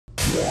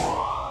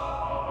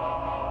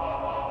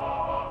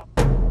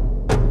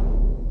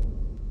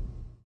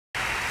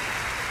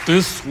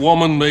This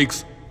woman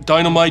makes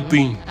dynamite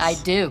beans. I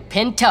do.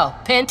 Pinto.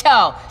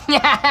 Pinto.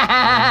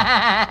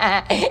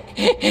 Yeah,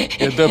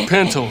 they're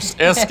pintos.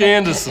 Ask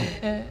Anderson.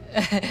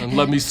 And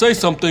let me say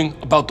something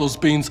about those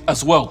beans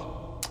as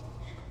well.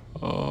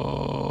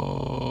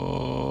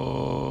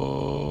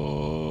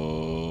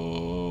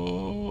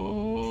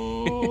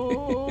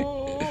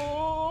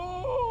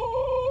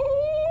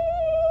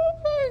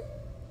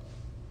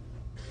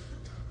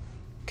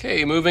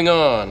 Okay, moving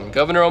on.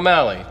 Governor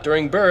O'Malley,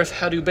 during birth,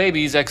 how do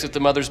babies exit the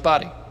mother's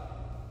body?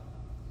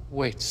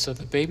 Wait, so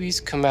the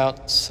babies come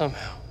out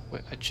somehow.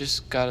 Wait, I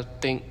just gotta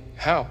think,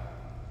 how?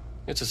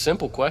 It's a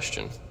simple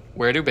question.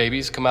 Where do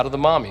babies come out of the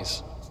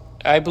mommies?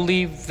 I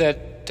believe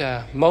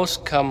that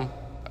most come,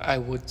 I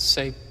would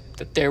say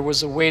that there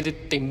was a way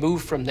that they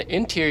move from the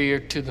interior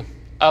to the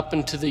up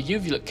into the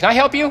uvula. Can I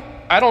help you?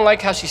 I don't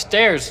like how she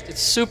stares.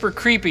 It's super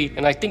creepy,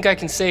 and I think I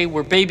can say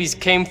where babies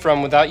came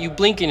from without you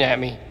blinking at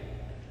me.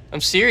 I'm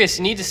serious,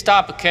 you need to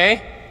stop,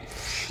 okay?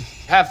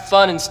 Have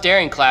fun in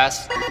staring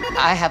class.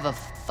 I have a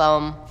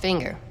foam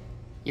finger.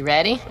 You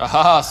ready?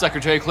 Aha,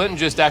 Secretary Clinton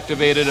just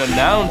activated a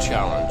noun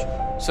challenge.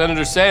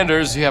 Senator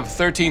Sanders, you have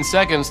 13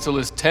 seconds to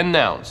list 10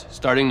 nouns,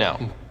 starting now.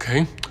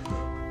 Okay.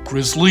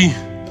 Grizzly,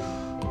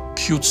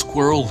 cute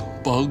squirrel,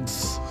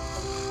 bugs,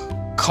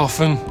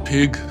 coffin,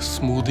 pig,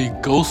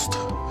 smoothie, ghost,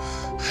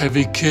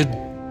 heavy kid.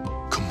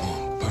 Come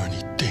on,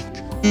 Bernie, think.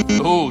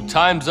 Oh,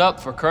 time's up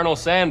for Colonel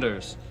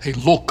Sanders. Hey,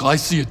 look, I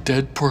see a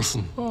dead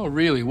person. Oh,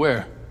 really?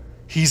 Where?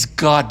 He's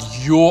got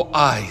your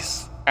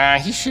eyes.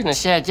 He shouldn't have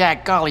said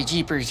that. Golly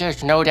jeepers,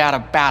 there's no doubt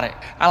about it.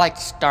 I like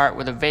to start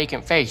with a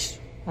vacant face.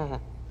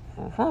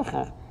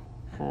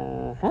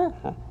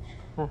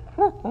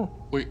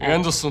 Wait,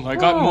 Anderson, I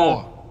got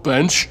more.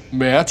 Bench,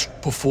 match,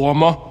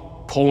 performer,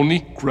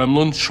 pony,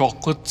 gremlin,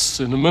 chocolate,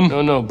 cinnamon.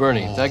 No,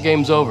 Bernie, that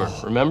game's over,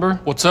 remember?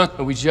 What's that?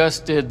 We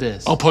just did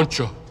this. I'll punch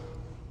you.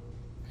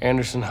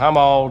 Anderson, I'm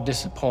all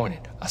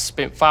disappointed. I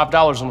spent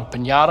 $5 on a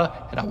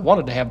piñata, and I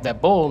wanted to have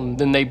that bull, and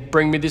then they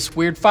bring me this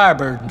weird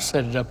Firebird and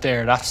set it up there,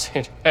 and I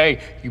said,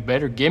 hey, you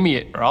better give me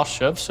it or I'll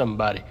shove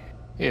somebody.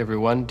 Hey,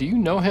 everyone, do you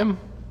know him?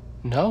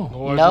 No.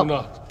 No, I Nope, do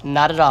not.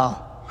 not at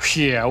all.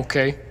 Yeah,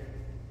 okay.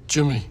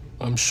 Jimmy,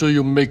 I'm sure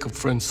you'll make a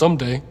friend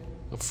someday.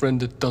 A friend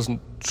that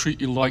doesn't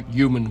treat you like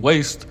human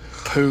waste.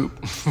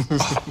 Poop.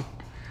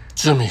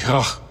 Jimmy,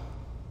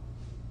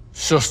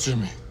 Shush,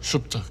 Jimmy.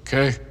 Shupta,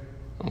 okay?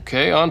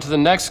 Okay, on to the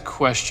next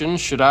question.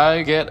 Should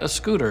I get a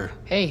scooter?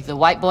 Hey, the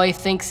white boy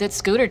thinks it's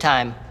scooter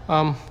time.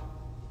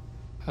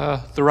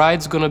 The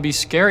ride's gonna be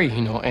scary,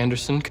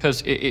 Anderson,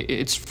 because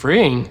it's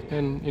freeing.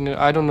 And,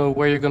 I don't know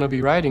where you're gonna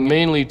be riding,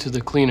 mainly to the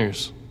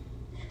cleaners.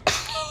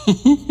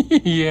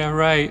 Yeah,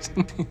 right.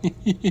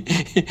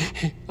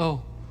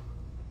 Oh,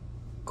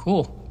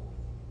 cool.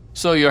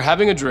 So you're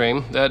having a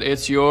dream that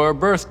it's your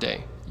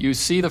birthday. You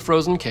see the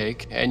frozen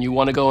cake, and you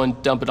want to go and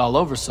dump it all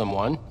over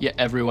someone, yet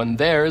everyone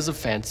there is a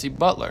fancy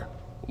butler.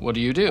 What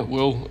do you do?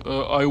 Well,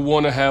 I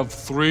want to have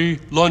 3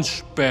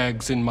 lunch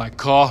bags in my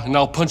car, and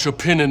I'll punch a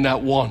pin in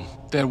that one.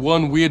 That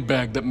one weird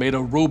bag that made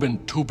a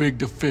Reuben too big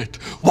to fit.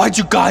 Why'd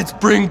you guys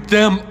bring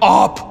them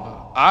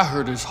up? I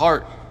heard his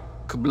heart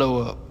could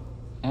blow up.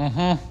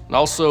 And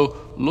also,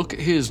 look at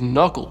his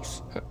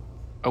knuckles.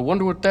 I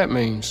wonder what that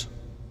means.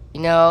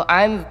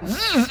 I'm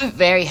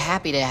very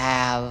happy to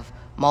have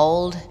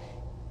mold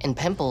and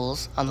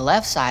pimples on the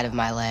left side of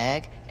my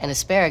leg and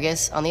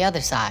asparagus on the other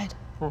side.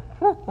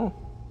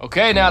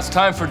 Okay, now it's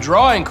time for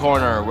Drawing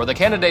Corner, where the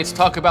candidates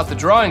talk about the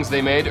drawings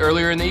they made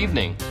earlier in the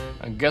evening.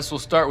 I guess we'll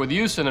start with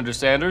you, Senator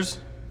Sanders.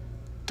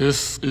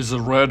 This is a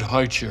red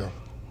high chair.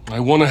 I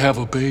want to have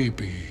a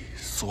baby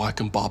so I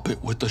can bop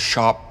it with a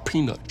sharp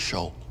peanut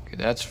shell. Okay,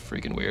 that's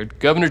freaking weird.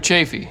 Governor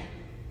Chafee.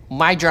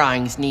 My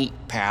drawing's neat,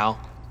 pal.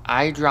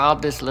 I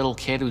drawed this little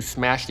kid who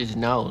smashed his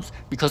nose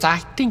because I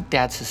think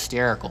that's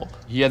hysterical.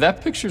 Yeah,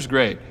 that picture's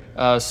great.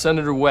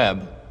 Senator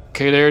Webb.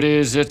 Okay, there it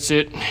is. That's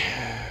it.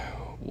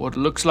 What it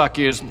looks like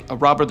is a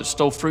robber that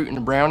stole fruit in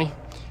a brownie.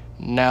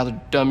 Now the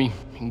dummy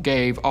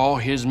gave all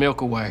his milk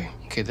away.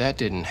 Okay, that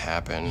didn't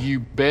happen. You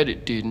bet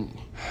it didn't.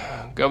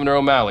 Governor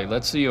O'Malley,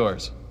 let's see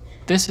yours.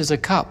 This is a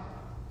cup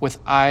with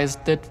eyes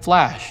that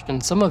flashed,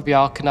 and some of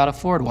y'all cannot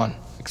afford one.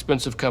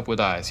 Expensive cup with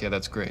eyes. Yeah,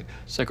 that's great.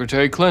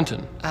 Secretary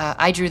Clinton.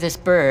 I drew this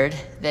bird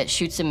that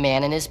shoots a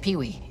man in his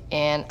peewee,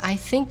 and I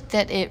think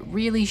that it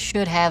really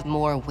should have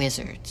more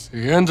wizards.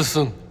 Hey,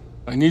 Anderson,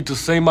 I need to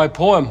say my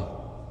poem.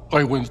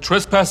 I went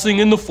trespassing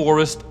in the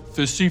forest,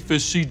 fishy,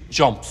 fishy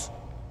jumps.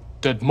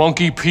 Dead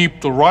monkey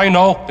peeped the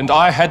rhino, and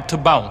I had to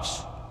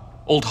bounce.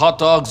 Old hot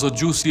dogs are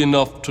juicy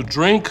enough to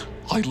drink.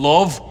 I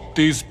love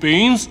these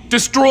beans.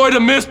 Destroy the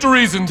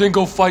mysteries and then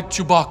go fight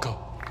Chewbacca.